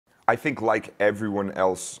I think like everyone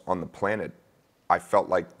else on the planet, I felt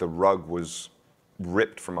like the rug was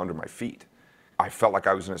ripped from under my feet. I felt like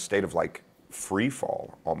I was in a state of like free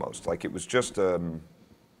fall almost. Like it was just, it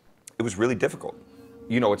was really difficult.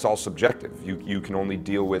 You know, it's all subjective. You can only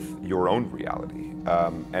deal with your own reality.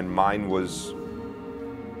 And mine was,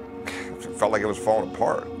 felt like it was falling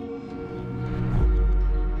apart.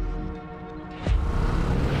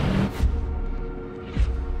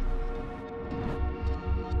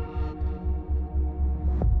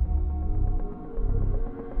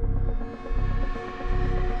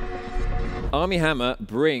 Armie Hammer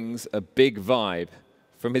brings a big vibe.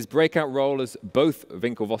 From his breakout role as both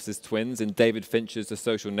Winklevoss's twins in David Fincher's The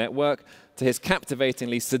Social Network, to his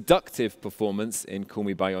captivatingly seductive performance in Call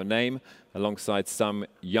Me By Your Name, alongside some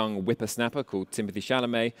young whippersnapper called Timothy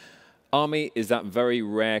Chalamet, Armie is that very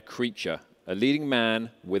rare creature, a leading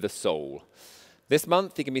man with a soul. This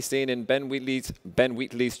month, he can be seen in Ben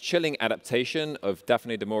Wheatley's chilling adaptation of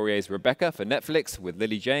Daphne du Maurier's Rebecca for Netflix with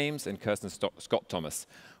Lily James and Kirsten Scott Thomas.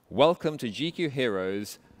 Welcome to GQ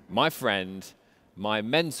Heroes, my friend, my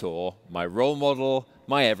mentor, my role model,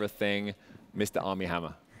 my everything, Mr. Armie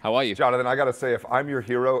Hammer. How are you? Jonathan, I gotta say, if I'm your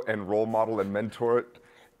hero and role model and mentor,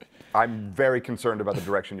 I'm very concerned about the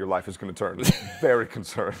direction your life is gonna turn. Very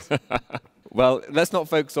concerned. Well, let's not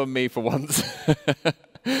focus on me for once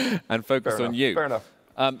and focus on you. Fair enough.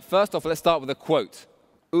 First off, let's start with a quote.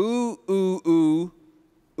 Ooh, ooh, ooh,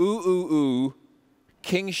 ooh, ooh, ooh,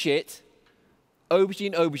 king shit.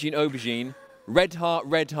 Aubergine, aubergine, aubergine, red heart,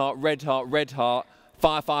 red heart, red heart, red heart,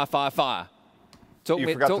 fire, fire, fire, fire.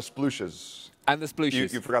 You forgot the splooshes. And the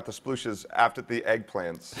splooshes. You forgot the splooshes after the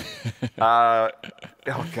eggplants.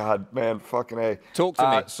 Oh God, man, fucking A. Talk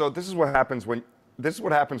to me. So this is what happens when you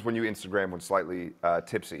Instagram when slightly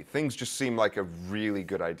tipsy. Things just seem like a really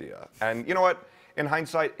good idea. And you know what? In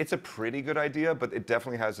hindsight, it's a pretty good idea, but it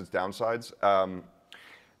definitely has its downsides.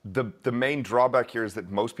 The main drawback here is that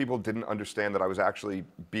most people didn't understand that I was actually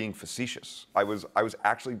being facetious. I was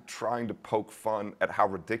actually trying to poke fun at how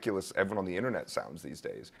ridiculous everyone on the internet sounds these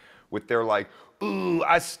days. With their like, ooh,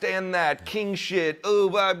 I stand that, king shit, ooh,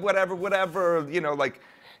 whatever, whatever. You know, like,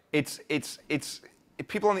 it's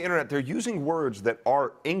people on the internet, they're using words that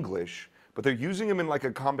are English, but they're using them in like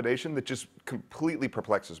a combination that just completely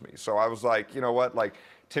perplexes me. So I was like, you know what, like,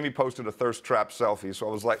 Timmy posted a thirst trap selfie, so I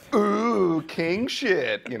was like, ooh, king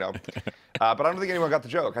shit, you know. But I don't think anyone got the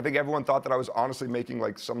joke. I think everyone thought that I was honestly making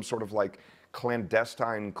like some sort of like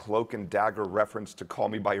clandestine cloak and dagger reference to Call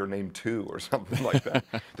Me By Your Name 2 or something like that.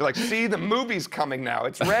 They're like, see, the movie's coming now,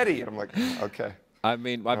 it's ready. And I'm like, okay. I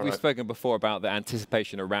mean, we've spoken before about the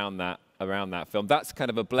anticipation around that film. That's kind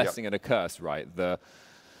of a blessing and a curse, right? The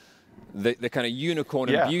kind of unicorn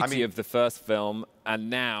and beauty of the first film,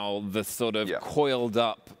 and now the sort of coiled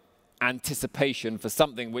up anticipation for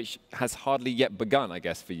something which has hardly yet begun, I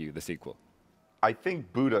guess, for you, the sequel. I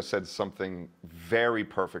think Buddha said something very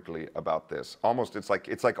perfectly about this. Almost, it's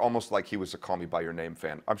like almost like he was a Call Me By Your Name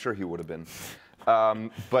fan. I'm sure he would have been.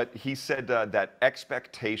 But he said that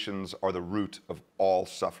expectations are the root of all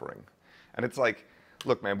suffering. And it's like,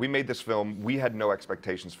 look, man, we made this film, we had no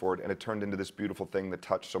expectations for it, and it turned into this beautiful thing that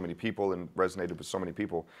touched so many people and resonated with so many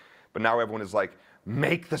people. But now everyone is like,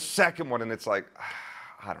 make the second one, and it's like,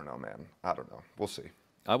 I don't know, man. I don't know. We'll see.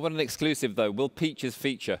 I want an exclusive, though. Will Peaches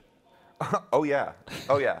feature? Oh, yeah.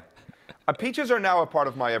 Oh, yeah. Peaches are now a part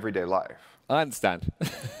of my everyday life. I understand.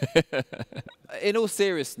 In all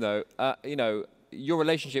seriousness, though, you know, your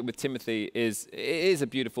relationship with Timothy is a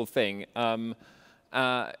beautiful thing. And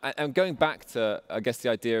going back to, I guess, the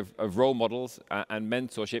idea of role models and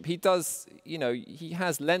mentorship, he does, you know, he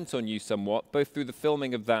has lent on you somewhat, both through the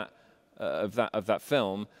filming of that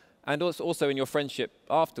film, and also in your friendship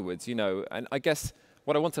afterwards, you know. And I guess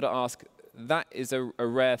what I wanted to ask, that is a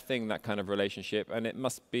rare thing, that kind of relationship, and it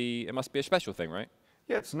must be a special thing, right?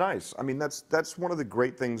 Yeah, it's nice. I mean, that's one of the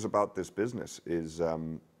great things about this business is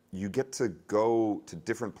you get to go to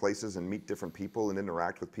different places and meet different people and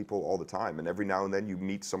interact with people all the time. And every now and then you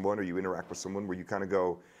meet someone or you interact with someone where you kind of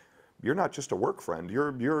go, you're not just a work friend, you're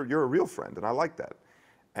a real friend, and I like that.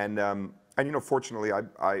 And you know, fortunately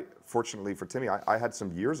for Timmy, I had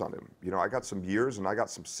some years on him. You know, I got some years and I got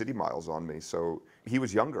some city miles on me. So he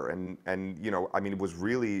was younger, and you know, I mean, it was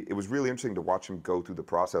really interesting to watch him go through the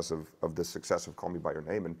process of the success of Call Me By Your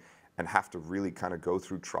Name and have to really kind of go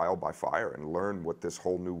through trial by fire and learn what this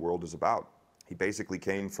whole new world is about. He basically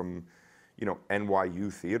came from, you know,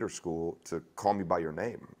 NYU theater school to Call Me By Your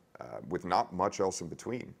Name, with not much else in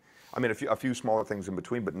between. I mean, a few smaller things in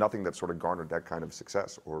between, but nothing that sort of garnered that kind of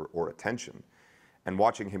success or attention. And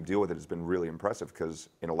watching him deal with it has been really impressive because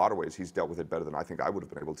in a lot of ways he's dealt with it better than I think I would have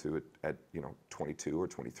been able to at 22 or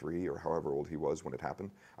 23 or however old he was when it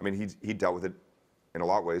happened. I mean, he dealt with it in a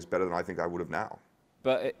lot of ways better than I think I would have now.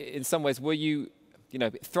 But in some ways, were you,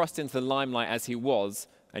 thrust into the limelight as he was,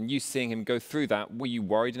 and you seeing him go through that, were you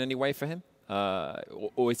worried in any way for him?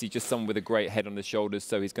 Or is he just someone with a great head on his shoulders,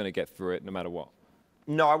 so he's going to get through it no matter what?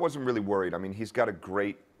 No, I wasn't really worried. I mean, he's got a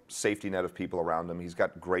great safety net of people around him. He's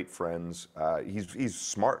got great friends. He's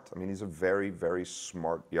smart. I mean, he's a very, very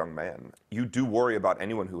smart young man. You do worry about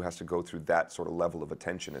anyone who has to go through that sort of level of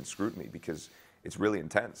attention and scrutiny because it's really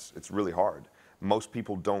intense. It's really hard. Most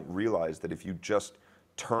people don't realize that if you just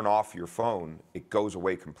turn off your phone, it goes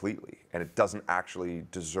away completely, and it doesn't actually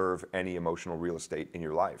deserve any emotional real estate in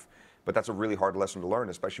your life. But that's a really hard lesson to learn,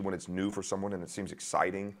 especially when it's new for someone and it seems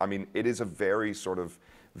exciting. I mean, it is a very sort of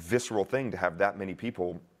visceral thing to have that many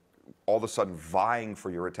people all of a sudden vying for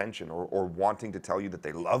your attention or wanting to tell you that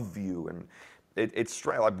they love you. And it's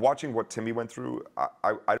strange. Like watching what Timmy went through,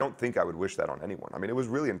 I don't think I would wish that on anyone. I mean, it was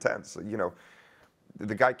really intense.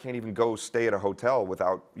 The guy can't even go stay at a hotel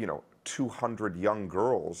without, 200 young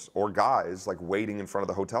girls or guys like waiting in front of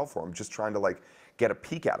the hotel for him, just trying to like get a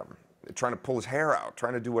peek at him, trying to pull his hair out,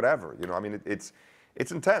 trying to do whatever. I mean, it's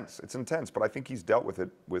intense. It's intense, but I think he's dealt with it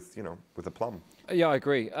with aplomb. Yeah, I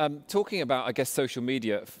agree. Talking about, I guess, social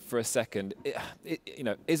media for a second,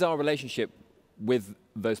 is our relationship with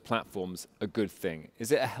those platforms a good thing?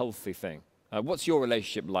 Is it a healthy thing? What's your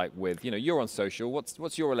relationship like with, you're on social.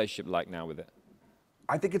 What's your relationship like now with it?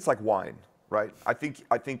 I think it's like wine, right? I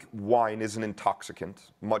think wine is an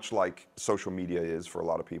intoxicant, much like social media is for a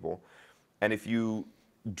lot of people. And if you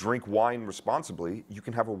drink wine responsibly, you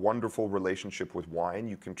can have a wonderful relationship with wine.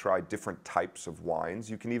 You can try different types of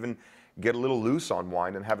wines. You can even get a little loose on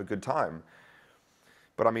wine and have a good time.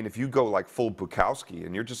 But I mean, if you go like full Bukowski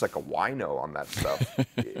and you're just like a wino on that stuff,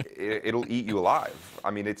 it'll eat you alive.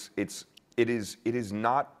 I mean, it is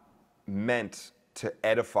not meant to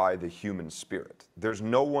edify the human spirit. There's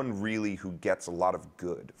no one really who gets a lot of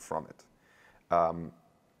good from it.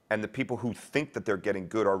 And the people who think that they're getting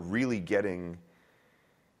good are really getting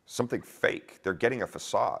something fake. They're getting a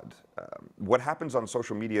facade. What happens on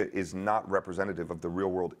social media is not representative of the real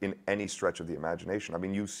world in any stretch of the imagination. I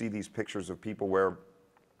mean, you see these pictures of people where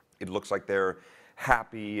it looks like they're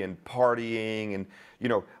happy and partying and,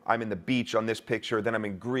 I'm in the beach on this picture, then I'm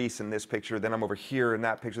in Greece in this picture, then I'm over here in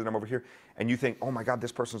that picture, then I'm over here. And you think, oh my God,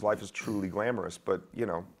 this person's life is truly glamorous. But, I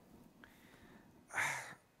mean,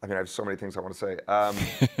 I have so many things I want to say.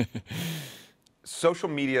 Social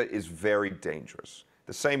media is very dangerous.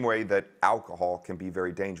 The same way that alcohol can be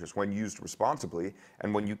very dangerous when used responsibly,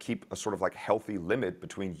 and when you keep a sort of like healthy limit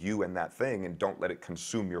between you and that thing and don't let it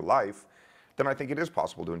consume your life, then I think it is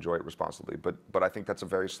possible to enjoy it responsibly. But I think that's a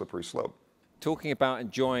very slippery slope. Talking about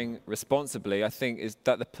enjoying responsibly, I think, is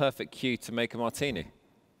that the perfect cue to make a martini?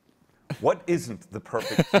 What isn't the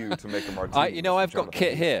perfect cue to make a martini? I've got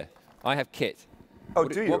kit here. I have kit. Oh,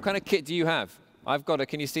 do you? What kind of kit do you have? I've got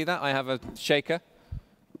can you see that? I have a shaker.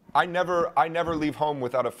 I never leave home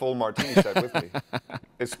without a full martini set with me,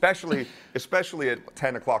 especially at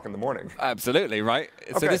 10 o'clock in the morning. Absolutely, right?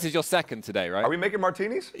 Okay. So this is your second today, right? Are we making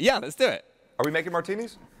martinis? Yeah, let's do it. Are we making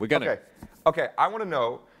martinis? We're gonna. Okay, I want to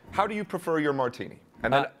know, how do you prefer your martini?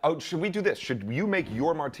 And then, should we do this? Should you make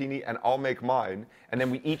your martini and I'll make mine, and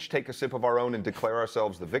then we each take a sip of our own and declare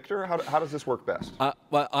ourselves the victor? How does this work best?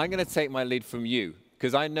 Well, I'm going to take my lead from you,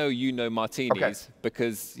 because I know you know martinis,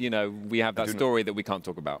 because, we have that story that we can't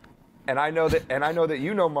talk about. And I know that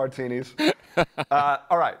you know martinis.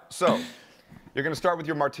 All right, so you're going to start with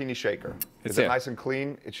your martini shaker. Is it nice and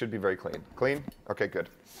clean? It should be very clean. Clean? Okay, good.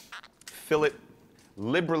 Fill it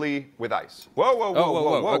liberally with ice. Whoa.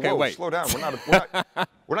 Okay, wait. Slow down.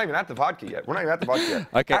 We're not even at the vodka yet.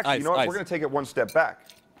 Okay, actually, ice, you know what? ice. We're going to take it one step back.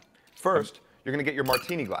 First, you're going to get your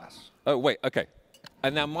martini glass. Oh, wait, okay.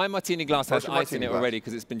 And now my martini glass has ice in it already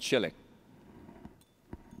because it's been chilling.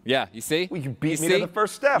 Yeah, you see? Well, you beat me to the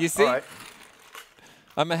first step. You see? All right.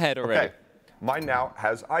 I'm ahead already. Okay. Mine now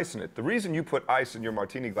has ice in it. The reason you put ice in your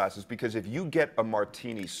martini glass is because if you get a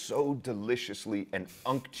martini so deliciously and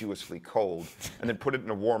unctuously cold and then put it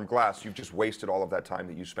in a warm glass, you've just wasted all of that time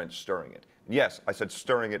that you spent stirring it. Yes, I said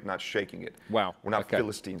stirring it, not shaking it. Wow. We're not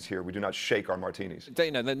Philistines here. We do not shake our martinis. Don't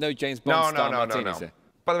you know, no James Bond style martinis here.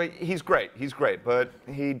 By the way, he's great, but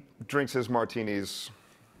he drinks his martinis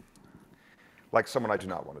like someone I do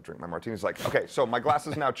not want to drink my martinis. Like, okay, so my glass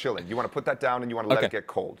is now chilling. You want to put that down and you want to let it get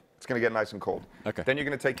cold. It's going to get nice and cold. Okay. Then you're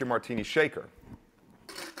going to take your martini shaker.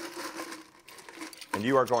 And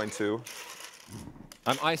you are going to...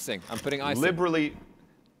 I'm icing. I'm putting ice liberally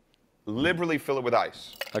fill it with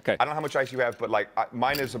ice. Okay. I don't know how much ice you have, but like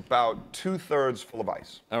mine is about 2/3 full of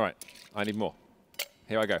ice. All right. I need more.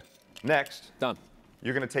 Here I go. Next, Done.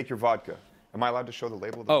 you're going to take your vodka. Am I allowed to show the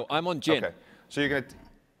label of the Oh, vodka? I'm on gin. Okay. So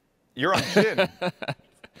you're on gin.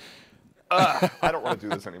 I don't want to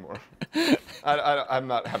do this anymore. I'm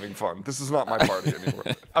not having fun. This is not my party anymore.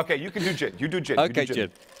 Okay, you can do gin. You do gin. Okay, you do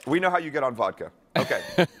gin. We know how you get on vodka. Okay,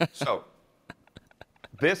 so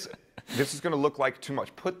this is going to look like too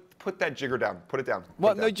much. Put that jigger down. Put it down.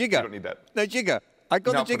 What? Put it No down. jigger? You don't need that. No jigger. I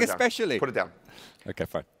got No, the put jigger it down. specially. Put it down. Okay,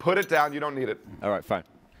 fine. Put it down. You don't need it. All right, fine.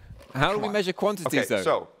 How do we measure quantities, Okay,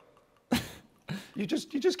 though? so you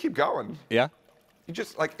just keep going. Yeah? You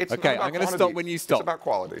just like it's Okay, not about I'm gonna quantity, stop when you stop. It's about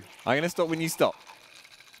quality. I'm going to stop when you stop.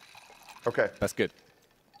 Okay. That's good.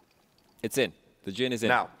 It's in. The gin is in.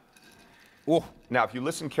 Now, Oh, if you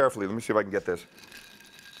listen carefully, let me see if I can get this.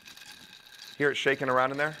 Hear it shaking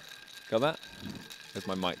around in there? got that? There's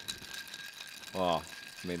my mic. Oh,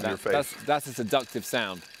 I mean, your face. that's a seductive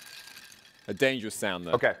sound. A dangerous sound,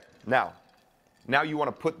 though. Okay. Now you want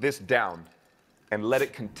to put this down and let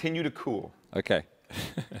it continue to cool. Okay.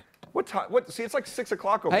 What time? See, it's like 6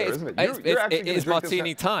 o'clock over Hey, there, it's, isn't it? You're actually it gonna is drink this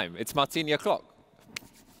martini time. It's martini o'clock.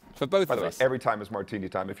 For both By of the way, us. every time is martini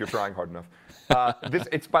time if you're trying hard enough.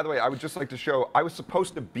 By the way, I would just like to show, I was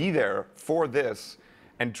supposed to be there for this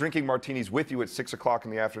and drinking martinis with you at 6 o'clock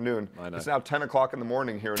in the afternoon. I know. It's now 10 o'clock in the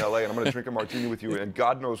morning here in LA, and I'm going to drink a martini with you, and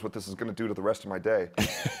God knows what this is going to do to the rest of my day.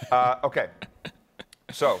 Okay,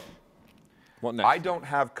 so What next? I don't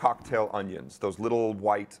have cocktail onions, those little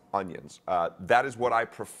white onions. That is what I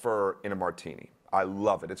prefer in a martini. I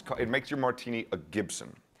love it. It makes your martini a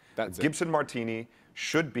Gibson. That's a Gibson martini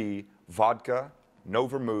should be vodka, no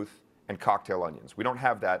vermouth, and cocktail onions. We don't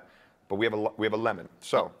have that, but we have a lemon.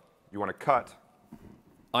 So you want to cut.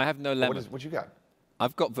 I have no lemon. What you got?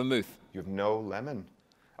 I've got vermouth. You have no lemon.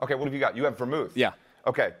 Okay, what have you got? You have vermouth. Yeah.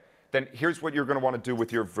 Okay, then here's what you're going to want to do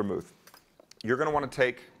with your vermouth. You're going to want to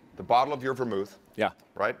take the bottle of your vermouth. Yeah.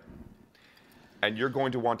 Right? And you're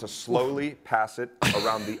going to want to slowly pass it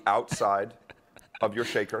around the outside of your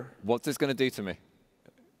shaker. What's this going to do to me?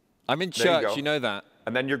 I'm in There you church, go. you know that.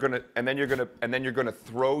 And then you're gonna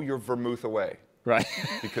throw your vermouth away. Right.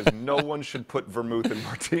 Because no one should put vermouth in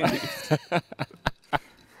martinis.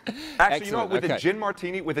 Actually, you know what? With a gin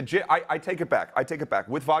martini, I take it back. I take it back.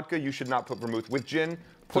 With vodka, you should not put vermouth. With gin,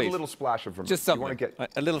 put Please. a little splash of vermouth. Just something. You want to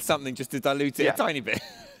get a little something just to dilute it Yeah. a tiny bit.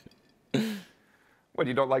 What?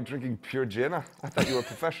 You don't like drinking pure gin? I thought you were a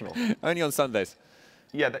professional. Only on Sundays.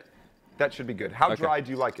 Yeah, that should be good. How Okay. dry do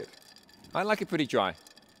you like it? I like it pretty dry.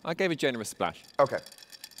 I gave a generous splash. Okay.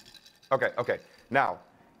 Now,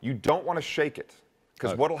 you don't want to shake it.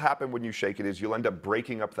 Because what'll happen when you shake it is you'll end up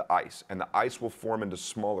breaking up the ice, and the ice will form into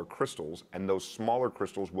smaller crystals, and those smaller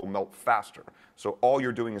crystals will melt faster. So all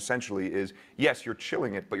you're doing essentially is, yes, you're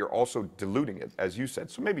chilling it, but you're also diluting it, as you said.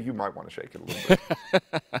 So maybe you might want to shake it a little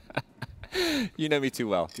bit. You know me too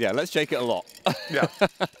well. Yeah, let's shake it a lot. Yeah.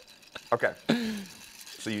 Okay.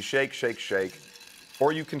 So you shake, shake, shake.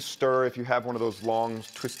 Or you can stir if you have one of those long,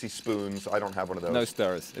 twisty spoons. I don't have one of those. No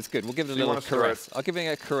stirrers. It's good. We'll give it a So you little wanna stir caress. it? I'll give it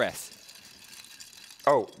a caress.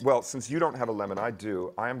 Oh, well, since you don't have a lemon, I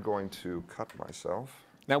do. I am going to cut myself.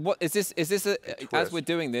 Now, what is this? Is this as twist. we're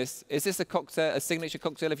doing this? Is this a cocktail, a signature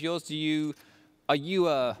cocktail of yours? Are you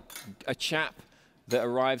a chap that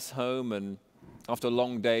arrives home and after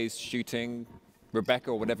long days shooting Rebecca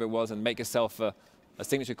or whatever it was and make yourself a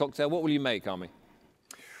signature cocktail? What will you make, Armie?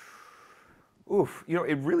 Oof, you know,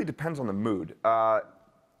 it really depends on the mood.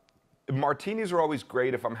 Martinis are always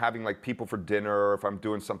great if I'm having like people for dinner or if I'm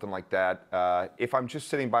doing something like that. If I'm just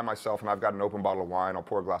sitting by myself and I've got an open bottle of wine, I'll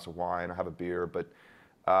pour a glass of wine, I'll have a beer, but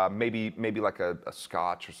maybe like a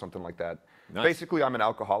scotch or something like that. Nice. Basically, I'm an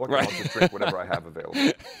alcoholic Right. and I'll just drink whatever I have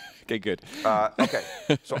available. Okay, good. Okay,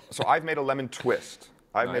 so I've made a lemon twist.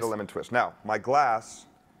 I've made a Nice. lemon twist. Now, my glass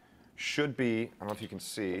should be, I don't know if you can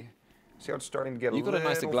see how it's starting to get You've a got little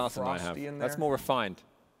a nicer glass than I have. frosty in there? That's more refined.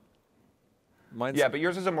 Mine's Yeah, but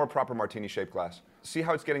yours is a more proper martini-shaped glass. See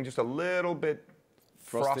how it's getting just a little bit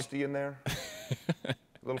Frosty? frosty in there? A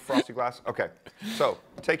little frosty glass? Okay. So,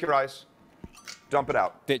 take your ice, dump it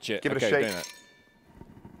out. ditch it. Give it Okay, a shake. doing it.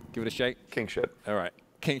 Give it a shake. King shit. All right.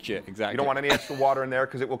 King shit, exactly. You don't want any extra water in there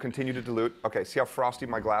because it will continue to dilute. Okay, see how frosty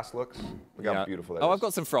my glass looks? Look how Yeah. beautiful that Oh, is. I've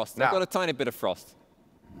got some frost. Now- I've got a tiny bit of frost.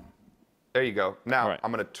 There you go. Now, All right.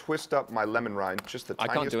 I'm going to twist up my lemon rind just the I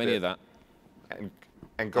tiniest can't do any of that.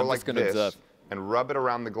 And go I'm like just gonna this observe. and rub it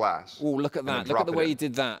around the glass. Oh, look at and then that. Look drop at the it way in. you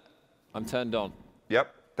did that. I'm turned on.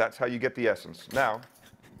 Yep, that's how you get the essence. Now,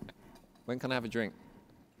 When can I have a drink?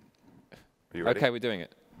 are you ready? Okay, we're doing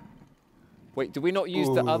it. Wait, did we not use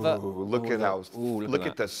the other? Look at how. Look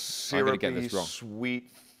at the I'm gonna get syrupy, this wrong.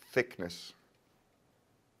 sweet thickness.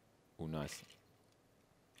 Oh, nice.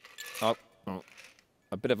 Oh,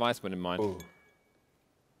 a bit of ice went in mine. Ooh.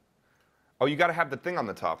 Oh, you got to have the thing on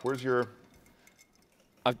the top. Where's your?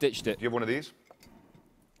 I've ditched it. Do you have one of these?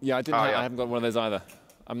 Yeah, I didn't. I haven't got one of those either.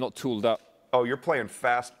 I'm not tooled up. Oh, you're playing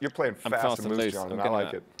fast. You're playing fast and loose, John, and I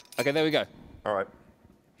like it. Okay, there we go. All right.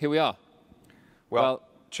 Here we are. Well,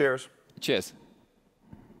 cheers. Cheers.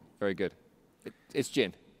 Very good. It's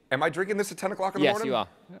gin. Am I drinking this at 10 o'clock in the morning? Yes,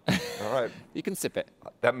 you are. All right. You can sip it.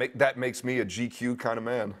 That makes me a GQ kind of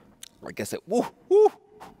man. I guess it. Woo, woo.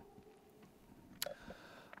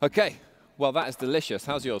 Okay. Well, that is delicious.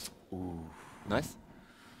 How's yours? Ooh. Nice.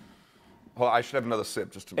 Well, I should have another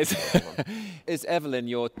sip just to. Is Evelyn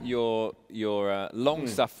your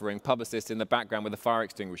long-suffering publicist in the background with a fire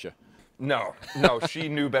extinguisher? No, she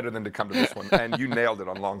knew better than to come to this one, and you nailed it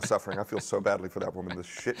on long-suffering. I feel so badly for that woman, the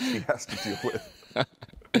shit she has to deal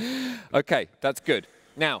with. Okay, that's good.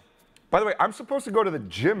 Now, by the way, I'm supposed to go to the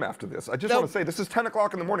gym after this. I just want to say, this is 10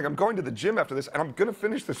 o'clock in the morning. I'm going to the gym after this, and I'm going to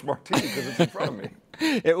finish this martini because it's in front of me.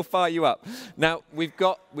 It will fire you up. Now, we've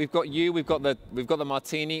got the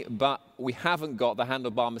martini, but we haven't got the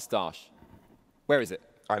handlebar moustache. Where is it?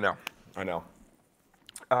 I know.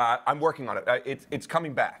 I'm working on it. It's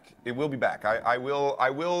coming back. It will be back. I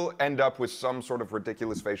will end up with some sort of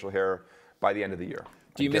ridiculous facial hair by the end of the year.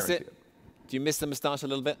 Do you miss it? Do you miss the moustache a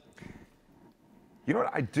little bit? You know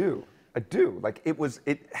what? I do. Like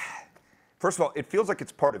first of all, it feels like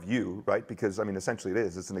it's part of you, right? Because I mean, essentially it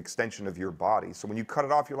is. It's an extension of your body. So when you cut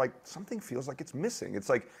it off, you're like, something feels like it's missing. It's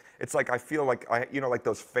like I feel like like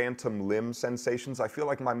those phantom limb sensations. I feel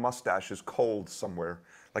like my mustache is cold somewhere.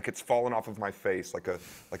 Like it's fallen off of my face, like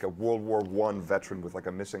a World War I veteran with like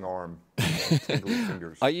a missing arm, tingly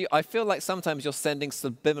fingers. I feel like sometimes you're sending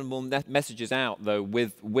subliminal messages out though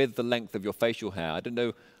with the length of your facial hair. I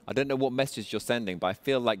don't know what message you're sending, but I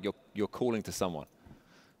feel like you're calling to someone.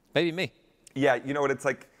 Maybe me. Yeah, you know what it's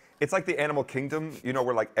like? It's like the animal kingdom,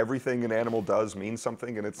 where like everything an animal does means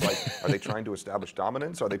something, and it's like, are they trying to establish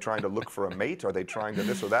dominance? Are they trying to look for a mate? Are they trying to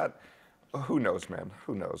this or that? Who knows, man?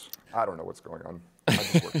 Who knows? I don't know what's going on. I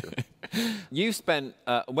just work here. You spent,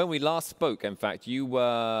 when we last spoke, in fact, you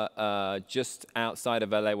were just outside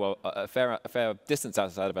of LA, well, a fair distance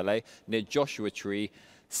outside of LA, near Joshua Tree,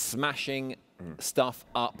 smashing stuff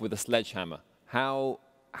up with a sledgehammer. How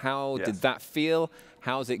did that feel?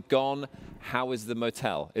 How's it gone? How is the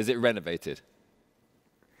motel? Is it renovated?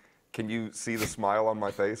 Can you see the smile on my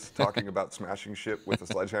face talking about smashing shit with a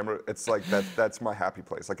sledgehammer? It's like that's my happy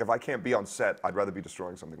place. Like if I can't be on set, I'd rather be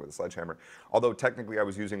destroying something with a sledgehammer. Although technically I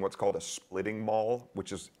was using what's called a splitting maul,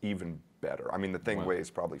 which is even better. I mean the thing weighs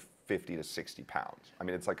probably 50 to 60 pounds. I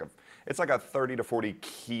mean it's like a 30 to 40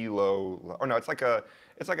 kilo, or no, it's like a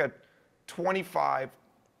 25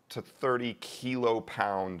 to 30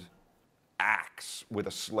 kilo-pound axe with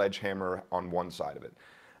a sledgehammer on one side of it.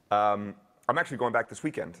 I'm actually going back this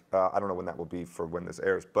weekend. I don't know when that will be for when this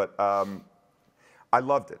airs, but I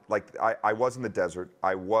loved it. Like I was in the desert.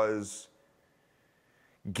 I was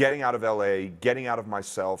getting out of LA, getting out of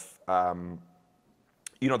myself. The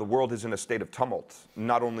world is in a state of tumult,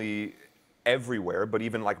 not only everywhere, but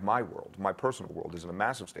even like my world, my personal world is in a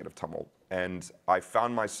massive state of tumult. And I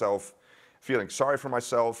found myself feeling sorry for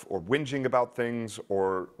myself or whinging about things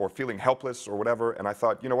or feeling helpless or whatever. And I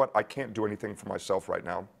thought, you know what? I can't do anything for myself right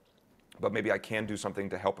now. But maybe I can do something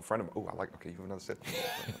to help a friend of mine. Oh, okay, you have another sip.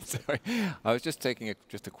 Sorry, I was just taking a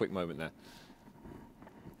quick moment there.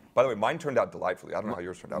 By the way, mine turned out delightfully. I don't know how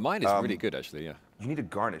yours turned out. Mine is really good, actually, yeah. You need a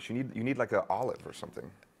garnish. You need like an olive or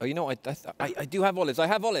something. Oh, you know, I do have olives. I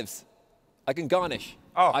have olives. I can garnish.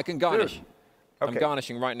 Oh, I can garnish. Dude. Okay. I'm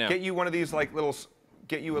garnishing right now. Get you one of these like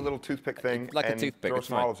get you a little toothpick thing like and a toothpick, throw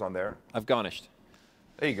some olives on there. I've garnished.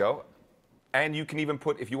 There you go. And you can even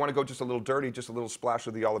put, if you want to go just a little dirty, just a little splash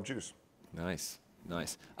of the olive juice. Nice.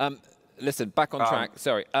 Listen, back on track.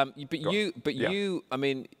 Sorry, I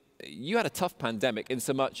mean, you had a tough pandemic in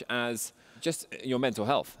so much as just your mental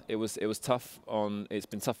health. It was tough it's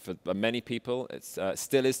been tough for many people. It's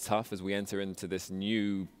still is tough as we enter into this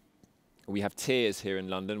new. We have tiers here in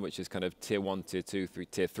London, which is kind of tier 1, tier 2,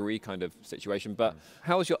 tier 3 kind of situation. But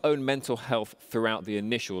how was your own mental health throughout the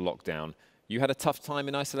initial lockdown? You had a tough time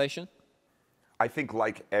in isolation? I think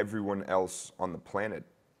like everyone else on the planet,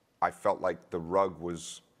 I felt like the rug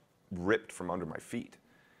was ripped from under my feet.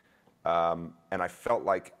 And I felt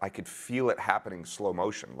like I could feel it happening slow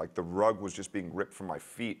motion. Like the rug was just being ripped from my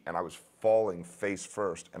feet and I was falling face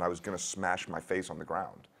first and I was gonna smash my face on the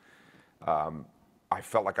ground. I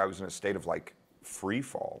felt like I was in a state of like free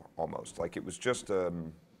fall almost. Like it was just,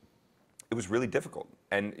 it was really difficult.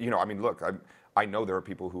 And, you know, I mean, look, I know there are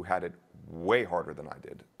people who had it way harder than I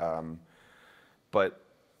did. But,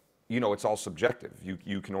 you know, it's all subjective.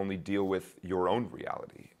 You can only deal with your own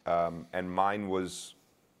reality. And mine was,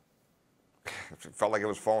 it felt like it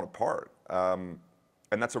was falling apart. And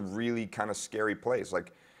that's a really kind of scary place.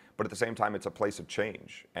 Like, but at the same time, it's a place of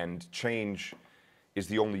change. And change is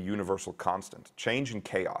the only universal constant. Change and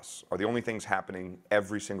chaos are the only things happening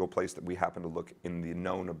every single place that we happen to look in the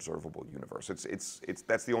known observable universe.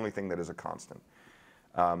 That's the only thing that is a constant.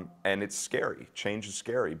 And it's scary. Change is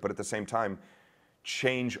scary. But at the same time,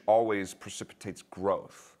 change always precipitates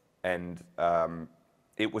growth. And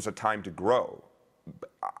it was a time to grow.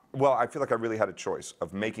 Well, I feel like I really had a choice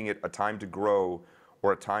of making it a time to grow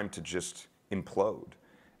or a time to just implode.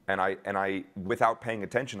 And I, without paying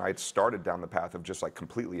attention, I had started down the path of just like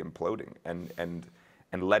completely imploding and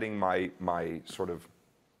letting my sort of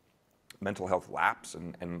mental health lapse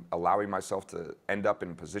and allowing myself to end up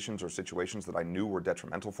in positions or situations that I knew were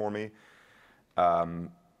detrimental for me.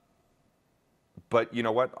 But you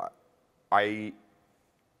know what? I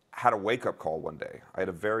had a wake-up call one day. I had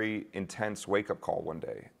a very intense wake-up call one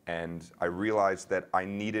day, and I realized that I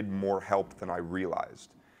needed more help than I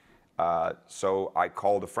realized. So I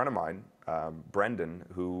called a friend of mine, Brendan,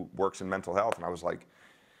 who works in mental health, and I was like,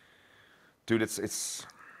 dude, it's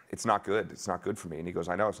not good. It's not good for me. And he goes,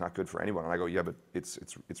 I know it's not good for anyone. And I go, yeah, but it's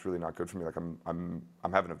really not good for me. Like I'm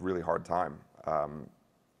having a really hard time.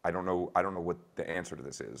 I don't know what the answer to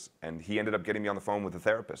this is. And he ended up getting me on the phone with a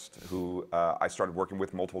therapist who I started working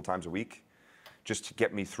with multiple times a week, just to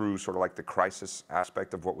get me through sort of like the crisis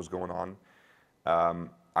aspect of what was going on.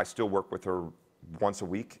 I still work with her once a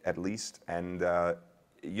week at least. And,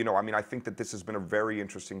 you know, I mean, I think that this has been a very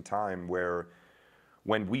interesting time where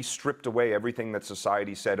when we stripped away everything that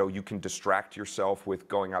society said, oh, you can distract yourself with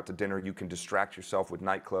going out to dinner, you can distract yourself with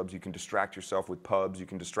nightclubs, you can distract yourself with pubs, you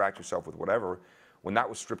can distract yourself with whatever. When that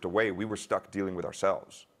was stripped away, we were stuck dealing with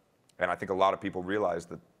ourselves. And I think a lot of people realized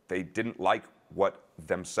that they didn't like what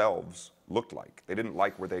themselves looked like. They didn't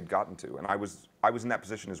like where they'd gotten to. And I was in that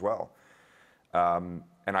position as well.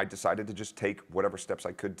 And I decided to just take whatever steps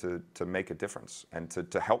I could to make a difference and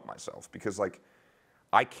to help myself. Because like,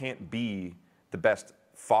 I can't be the best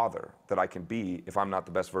father that I can be if I'm not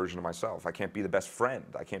the best version of myself. I can't be the best friend.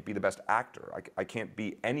 I can't be the best actor. I can't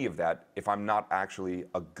be any of that if I'm not actually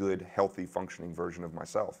a good, healthy, functioning version of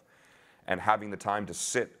myself. And having the time to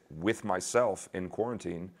sit with myself in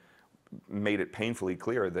quarantine made it painfully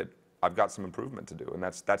clear that I've got some improvement to do. And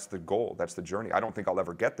that's the goal. That's the journey. I don't think I'll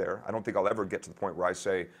ever get there. I don't think I'll ever get to the point where I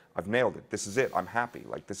say, I've nailed it. This is it. I'm happy.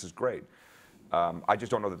 Like, this is great. I just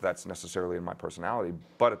don't know that that's necessarily in my personality.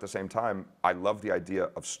 But at the same time, I love the idea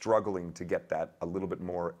of struggling to get that a little bit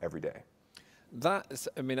more every day. That's,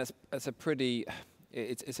 I mean, that's a pretty,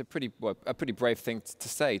 it's a pretty brave thing to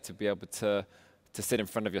say, to be able to sit in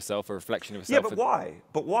front of yourself, a reflection of yourself. Yeah, but why?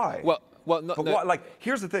 But why? Well, no, why? Like,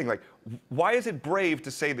 here's the thing. Like, why is it brave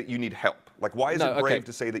to say that you need help? Like, why is it brave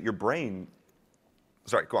to say that your brain?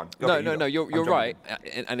 Sorry, go on. No, you're right.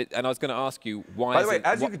 And I was going to ask you why. By the way,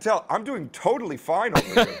 as you can tell, I'm doing totally fine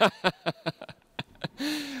over here.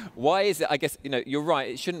 Why is it? I guess, you know, you're right.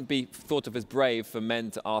 It shouldn't be thought of as brave for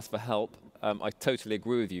men to ask for help. I totally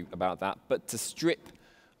agree with you about that. But to strip,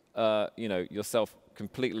 you know, yourself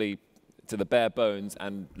completely to the bare bones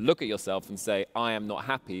and look at yourself and say, I am not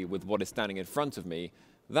happy with what is standing in front of me.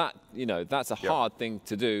 That, you know, that's a hard thing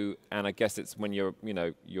to do. And I guess it's when you're, you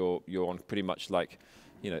know, you're on pretty much like,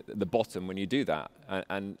 you know, the bottom when you do that.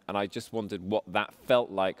 And I just wondered what that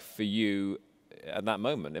felt like for you at that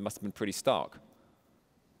moment. It must have been pretty stark.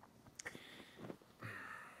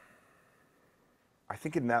 I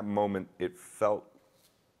think in that moment it felt,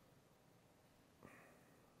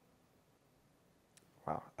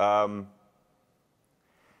 wow.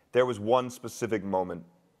 There was one specific moment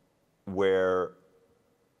where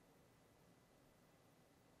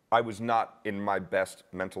I was not in my best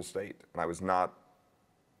mental state, and I was not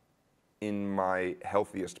in my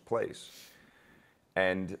healthiest place.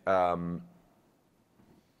 And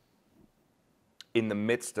in the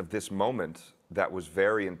midst of this moment that was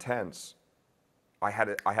very intense, I had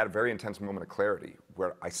a very intense moment of clarity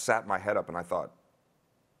where I sat my head up and I thought,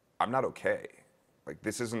 I'm not okay. Like,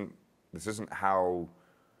 this isn't how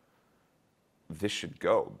this should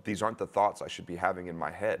go. These aren't the thoughts I should be having in my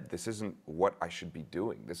head. This isn't what I should be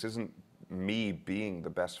doing. This isn't me being the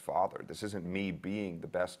best father. This isn't me being the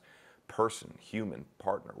best person, human,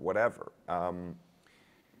 partner, whatever. And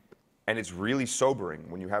it's really sobering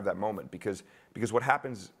when you have that moment because what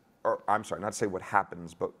happens, or I'm sorry, not to say what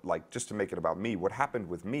happens, but like just to make it about me, what happened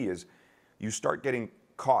with me is you start getting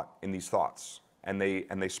caught in these thoughts and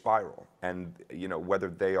they spiral. And whether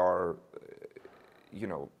they are,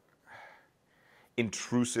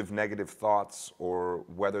 intrusive negative thoughts, or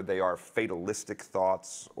whether they are fatalistic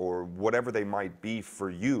thoughts, or whatever they might be for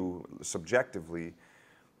you subjectively,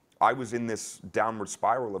 I was in this downward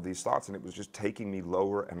spiral of these thoughts, and it was just taking me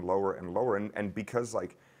lower and lower and lower. And because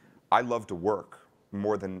like I love to work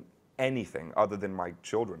more than anything other than my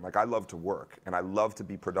children. Like I love to work, and I love to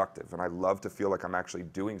be productive, and I love to feel like I'm actually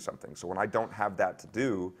doing something. So when I don't have that to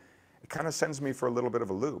do, it kind of sends me for a little bit of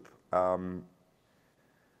a loop.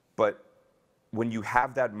 But when you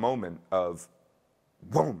have that moment of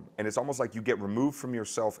boom, and it's almost like you get removed from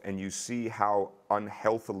yourself and you see how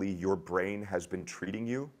unhealthily your brain has been treating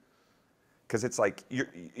you. Because it's like,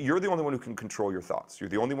 you're the only one who can control your thoughts. You're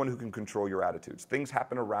the only one who can control your attitudes. Things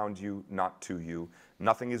happen around you, not to you.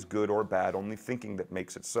 Nothing is good or bad, only thinking that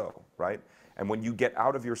makes it so, right? And when you get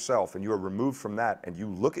out of yourself and you are removed from that and you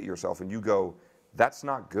look at yourself and you go, that's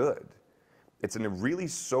not good. It's a really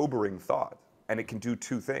sobering thought. And it can do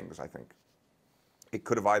two things, I think. It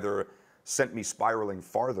could have either sent me spiraling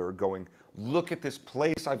farther, going, look at this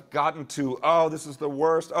place I've gotten to. Oh, this is the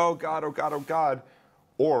worst. Oh, God, oh, God, oh, God.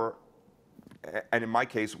 Or, and in my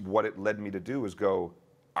case, what it led me to do is go,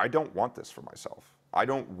 I don't want this for myself. I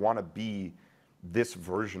don't want to be this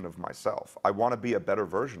version of myself. I want to be a better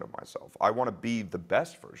version of myself. I want to be the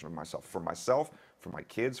best version of myself, for my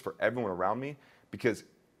kids, for everyone around me, because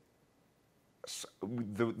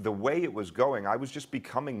the way it was going, I was just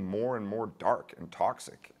becoming more and more dark and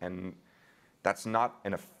toxic, and that's not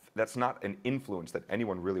an influence that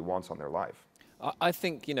anyone really wants on their life. I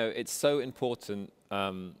think it's so important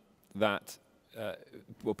that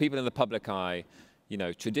people in the public eye,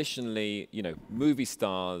 traditionally, movie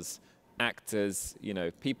stars, actors,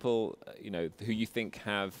 people, who you think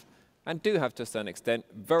have and do have to a certain extent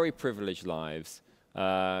very privileged lives,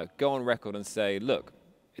 go on record and say, look,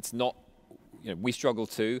 it's not. We struggle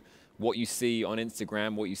too. What you see on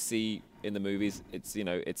Instagram, what you see in the movies, it's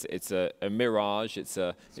a mirage. It's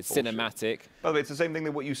cinematic. By the way, it's the same thing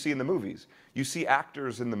that what you see in the movies. You see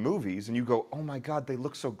actors in the movies, and you go, "Oh my God, they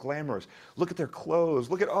look so glamorous. Look at their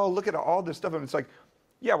clothes. Look at all this stuff." And it's like,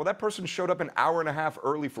 yeah, well, that person showed up an hour and a half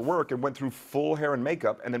early for work and went through full hair and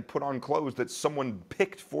makeup, and then put on clothes that someone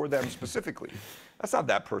picked for them specifically. That's not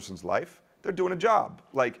that person's life. They're doing a job.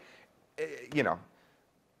 Like,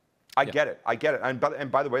 I get it.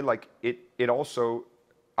 And by the way, like it also,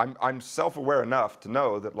 I'm self-aware enough to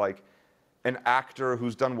know that like an actor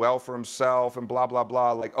who's done well for himself and blah, blah,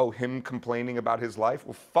 blah, like, oh, him complaining about his life,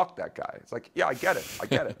 well, fuck that guy. It's like, yeah, I get it.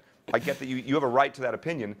 I get that you have a right to that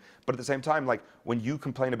opinion, but at the same time, like when you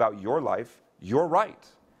complain about your life, you're right.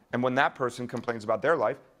 And when that person complains about their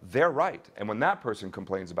life, they're right. And when that person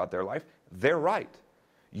complains about their life, they're right.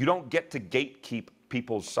 You don't get to gatekeep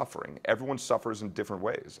people's suffering. Everyone suffers in different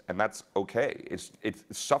ways, and that's okay.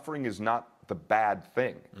 Suffering is not the bad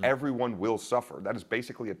thing. Everyone will suffer. That is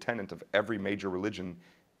basically a tenet of every major religion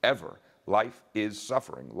ever. Life is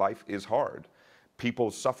suffering. Life is hard.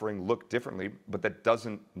 People's suffering look differently, but that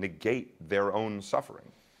doesn't negate their own suffering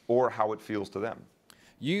or how it feels to them.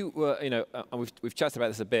 You were, we've chatted about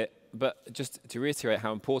this a bit, but just to reiterate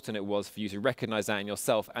how important it was for you to recognize that in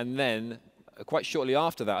yourself, and then quite shortly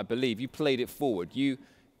after that, I believe, you played it forward. You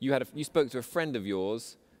spoke to a friend of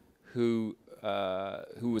yours who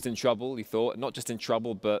was in trouble, he thought, not just in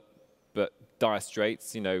trouble, but dire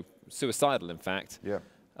straits, suicidal, in fact. Yeah.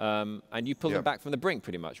 And you pulled him back from the brink,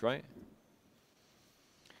 pretty much, right?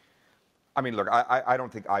 I mean, look, I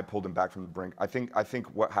don't think I pulled him back from the brink. I think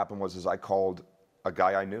what happened was I called a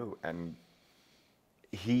guy I knew, and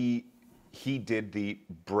he did the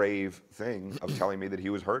brave thing of telling me that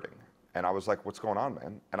he was hurting. And I was like, what's going on,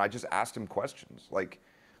 man? And I just asked him questions, like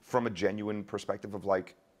from a genuine perspective of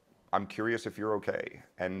like, I'm curious if you're okay.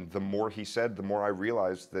 And the more he said, the more I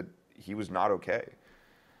realized that he was not okay.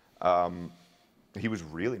 He was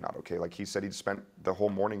really not okay. Like he said he'd spent the whole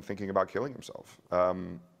morning thinking about killing himself.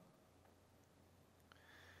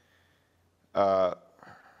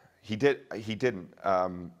 He didn't.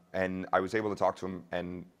 And I was able to talk to him,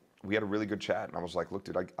 and we had a really good chat. And I was like, look,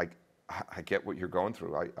 dude, I get what you're going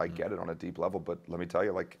through. I get it on a deep level, but let me tell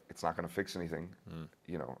you, like, it's not going to fix anything.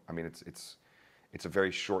 I mean, it's a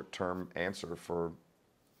very short-term answer for,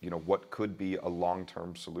 what could be a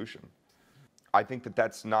long-term solution. I think that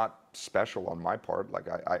that's not special on my part. Like,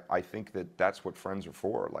 I think that that's what friends are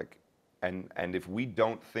for. Like, and if we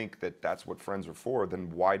don't think that that's what friends are for,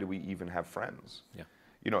 then why do we even have friends? Yeah.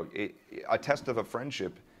 A test of a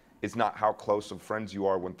friendship is not how close of friends you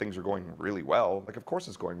are when things are going really well. Like, of course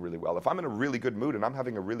it's going really well. If I'm in a really good mood and I'm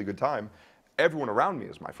having a really good time, everyone around me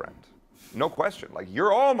is my friend. no question. Like,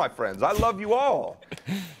 you're all my friends. I love you all.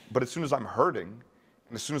 But as soon as I'm hurting,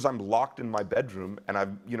 and as soon as I'm locked in my bedroom and I,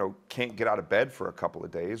 can't get out of bed for a couple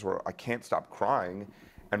of days, or I can't stop crying,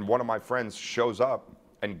 and one of my friends shows up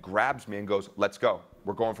and grabs me and goes, let's go.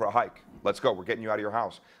 We're going for a hike. Let's go. We're getting you out of your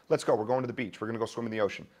house. Let's go. We're going to the beach. We're going to go swim in the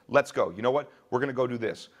ocean. Let's go. You know what? We're going to go do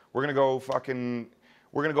this. We're going to go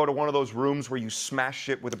we're going to go to one of those rooms where you smash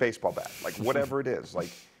shit with a baseball bat. Like, whatever it is. Like,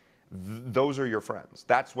 those are your friends.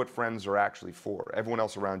 That's what friends are actually for. Everyone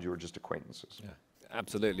else around you are just acquaintances. Yeah,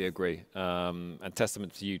 absolutely agree. And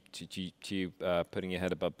testament to you putting your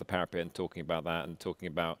head above the parapet and talking about that and talking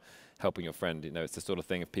about helping your friend. It's the sort of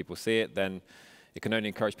thing, if people see it, then it can only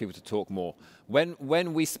encourage people to talk more.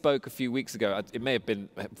 When we spoke a few weeks ago, it may have been,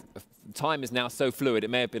 time is now so fluid, it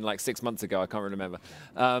may have been like 6 months ago, I can't remember.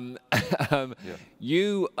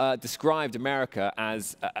 You described America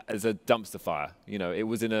as a dumpster fire. It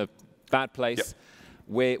was in a bad place. Yep.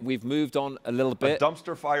 We've moved on a little bit. A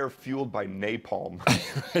dumpster fire fueled by napalm.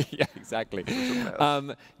 Yeah, exactly.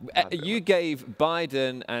 You gave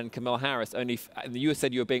Biden and Kamala Harris you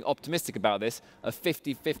said you were being optimistic about this, a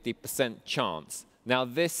 50-50% chance. Now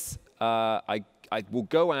this, I will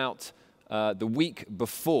go out the week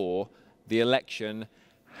before the election.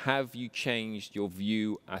 Have you changed your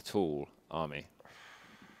view at all, Armie?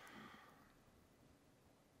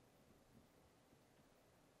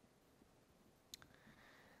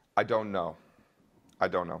 I don't know. I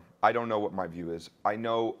don't know. I don't know what my view is. I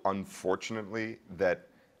know, unfortunately, that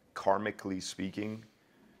karmically speaking,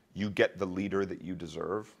 you get the leader that you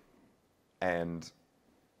deserve. And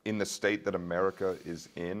in the state that America is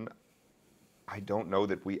in, I don't know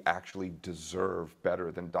that we actually deserve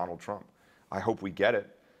better than Donald Trump. I hope we get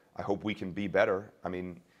it. I hope we can be better. I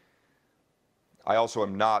mean, I also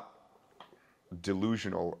am not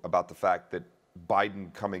delusional about the fact that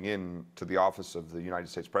Biden coming in to the office of the United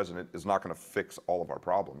States president is not going to fix all of our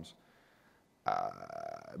problems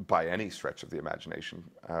by any stretch of the imagination.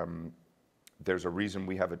 There's a reason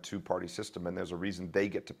we have a two-party system, and there's a reason they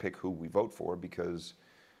get to pick who we vote for, because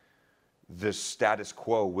the status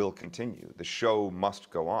quo will continue. The show must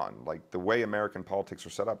go on. Like, the way American politics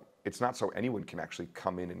are set up, it's not so anyone can actually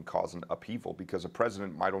come in and cause an upheaval, because a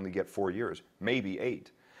president might only get 4 years, maybe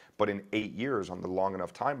 8. But in 8 years on the long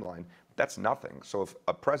enough timeline, that's nothing. So if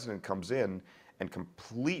a president comes in and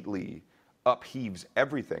completely upheaves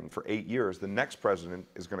everything for 8 years, the next president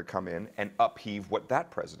is going to come in and upheave what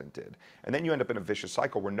that president did. And then you end up in a vicious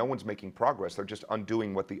cycle where no one's making progress. They're just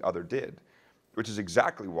undoing what the other did, which is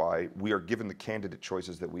exactly why we are given the candidate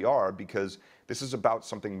choices that we are, because this is about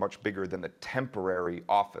something much bigger than the temporary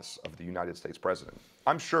office of the United States president.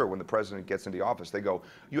 I'm sure when the president gets into office, they go,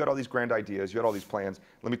 you had all these grand ideas, you had all these plans,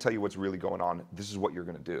 let me tell you what's really going on, this is what you're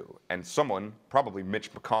going to do. And someone, probably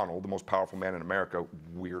Mitch McConnell, the most powerful man in America,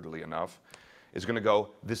 weirdly enough, is going to go,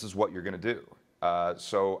 this is what you're going to do.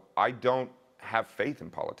 So I don't have faith in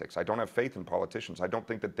politics. I don't have faith in politicians. I don't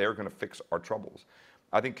think that they're going to fix our troubles.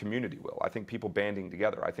 I think community will. I think people banding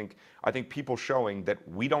together. I think people showing that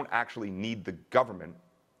we don't actually need the government.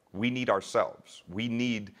 We need ourselves. We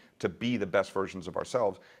need to be the best versions of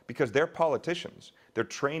ourselves, because they're politicians. They're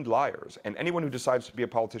trained liars. And anyone who decides to be a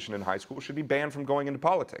politician in high school should be banned from going into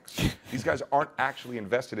politics. These guys aren't actually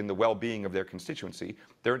invested in the well-being of their constituency.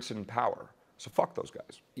 They're interested in power. So fuck those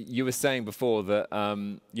guys. You were saying before that,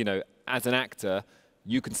 as an actor,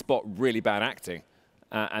 you can spot really bad acting.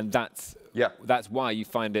 And that's why you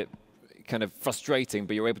find it kind of frustrating,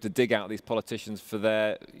 but you're able to dig out these politicians for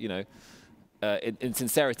their, in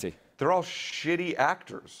sincerity. They're all shitty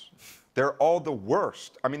actors. They're all the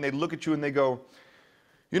worst. I mean, they look at you and they go,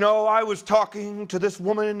 I was talking to this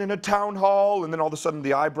woman in a town hall, and then all of a sudden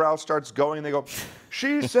the eyebrow starts going, and they go,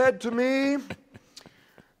 she said to me,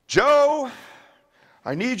 Joe,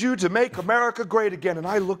 I need you to make America great again. And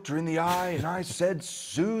I looked her in the eye and I said,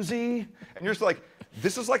 Susie. And you're just like,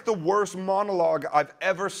 this is like the worst monologue I've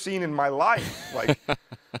ever seen in my life. Like,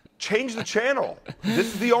 change the channel. This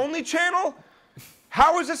is the only channel?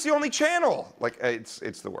 How is this the only channel? Like, it's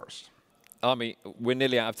the worst. Armie, we're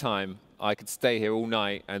nearly out of time. I could stay here all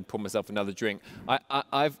night and pour myself another drink. And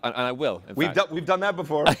I will. We've done that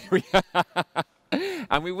before.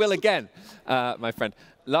 And we will again, my friend.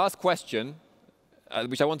 Last question,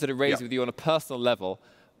 which I wanted to raise with you on a personal level.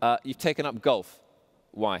 You've taken up golf.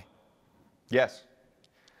 Why? Yes.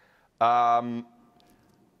 I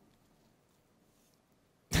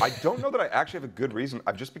don't know that I actually have a good reason.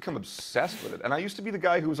 I've just become obsessed with it. And I used to be the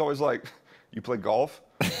guy who was always like, you play golf?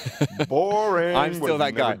 Boring. I'm still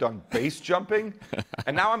that guy. Never done base jumping?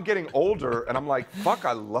 And now I'm getting older, and I'm like, fuck,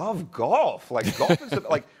 I love golf. Like, golf is,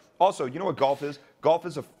 like, Also, you know what golf is? Golf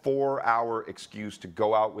is a 4-hour excuse to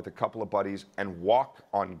go out with a couple of buddies and walk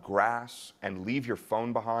on grass and leave your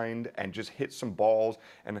phone behind and just hit some balls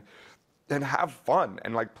and have fun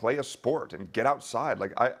and like play a sport and get outside.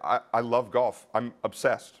 Like I love golf. I'm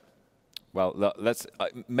obsessed. Well, let's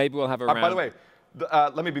maybe we'll have a round. By the way,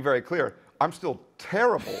 let me be very clear. I'm still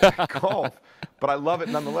terrible at golf, but I love it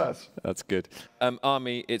nonetheless. That's good.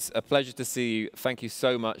 Armie, it's a pleasure to see you. Thank you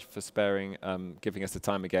so much for sparing, giving us the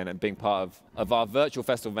time again and being part of our virtual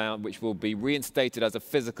festival now, which will be reinstated as a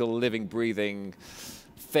physical, living, breathing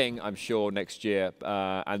thing, I'm sure, next year.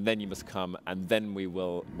 And then you must come, and then we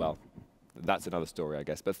will, well, that's another story, I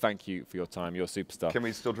guess. But thank you for your time. You're a superstar. Can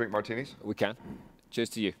we still drink martinis? We can. Cheers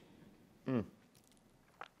to you.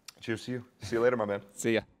 Cheers to you. See you later, my man.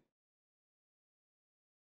 See ya.